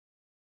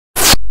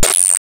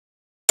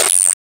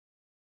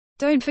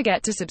Don't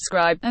forget to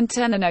subscribe, and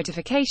turn on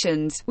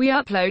notifications. We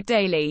upload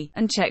daily.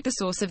 And check the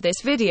source of this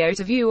video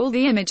to view all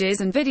the images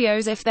and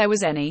videos if there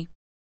was any.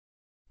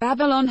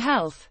 Babylon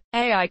Health.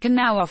 AI can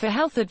now offer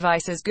health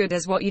advice as good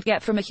as what you'd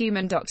get from a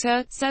human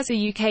doctor, says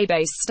a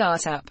UK-based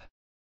startup.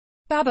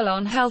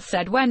 Babylon Health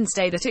said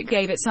Wednesday that it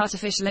gave its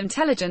artificial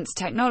intelligence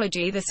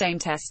technology the same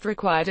test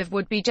required of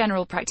would-be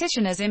general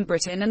practitioners in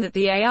Britain and that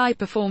the AI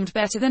performed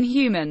better than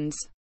humans.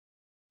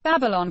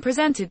 Babylon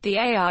presented the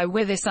AI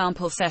with a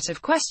sample set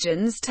of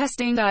questions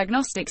testing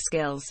diagnostic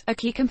skills, a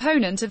key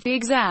component of the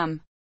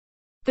exam.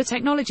 The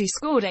technology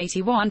scored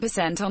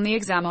 81% on the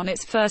exam on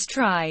its first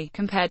try,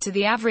 compared to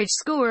the average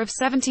score of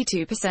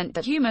 72%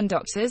 that human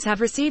doctors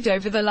have received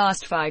over the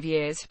last 5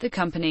 years, the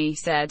company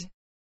said.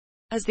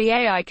 As the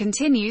AI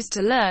continues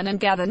to learn and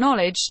gather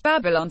knowledge,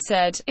 Babylon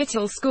said,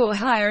 it'll score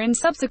higher in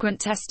subsequent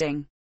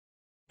testing.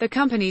 The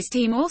company's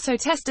team also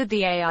tested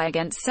the AI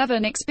against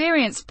 7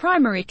 experienced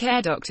primary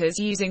care doctors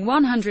using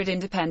 100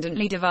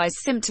 independently devised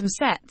symptom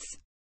sets.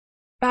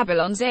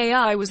 Babylon's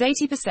AI was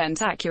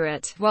 80%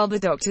 accurate, while the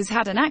doctors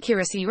had an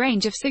accuracy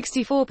range of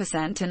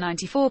 64% to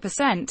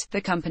 94%,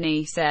 the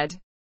company said.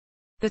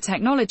 The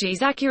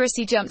technology's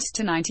accuracy jumped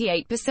to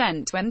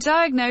 98% when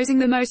diagnosing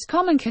the most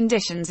common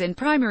conditions in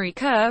primary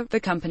care, the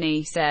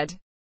company said.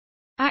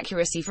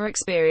 Accuracy for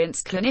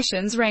experienced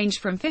clinicians ranged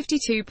from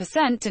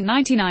 52% to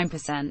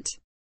 99%.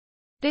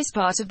 This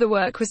part of the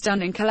work was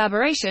done in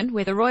collaboration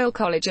with the Royal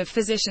College of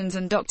Physicians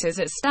and Doctors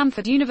at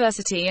Stanford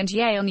University and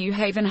Yale New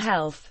Haven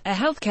Health, a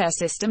healthcare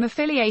system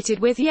affiliated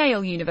with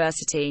Yale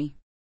University.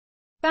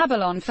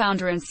 Babylon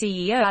founder and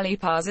CEO Ali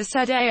Parsa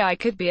said AI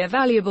could be a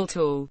valuable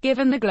tool,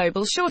 given the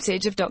global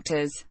shortage of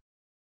doctors.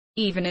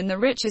 Even in the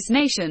richest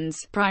nations,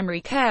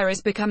 primary care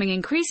is becoming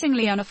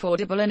increasingly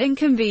unaffordable and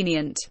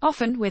inconvenient,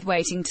 often with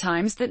waiting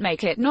times that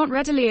make it not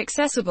readily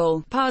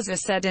accessible, Parsa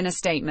said in a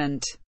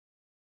statement.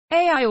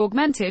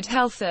 AI-augmented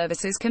health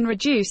services can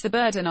reduce the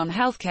burden on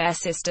healthcare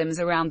systems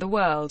around the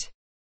world.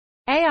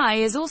 AI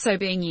is also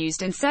being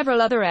used in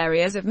several other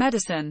areas of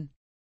medicine.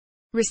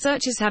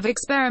 Researchers have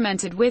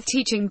experimented with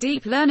teaching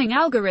deep learning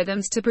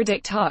algorithms to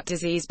predict heart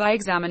disease by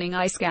examining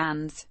eye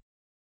scans.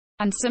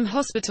 And some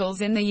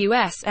hospitals in the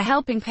US are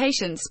helping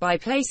patients by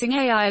placing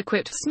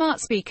AI-equipped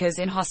smart speakers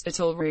in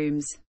hospital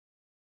rooms.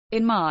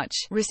 In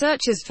March,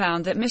 researchers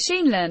found that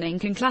machine learning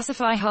can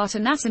classify heart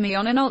anatomy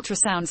on an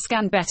ultrasound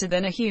scan better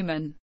than a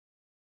human.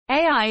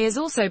 AI is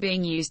also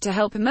being used to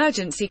help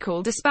emergency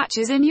call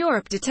dispatchers in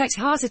Europe detect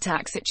heart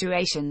attack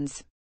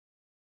situations.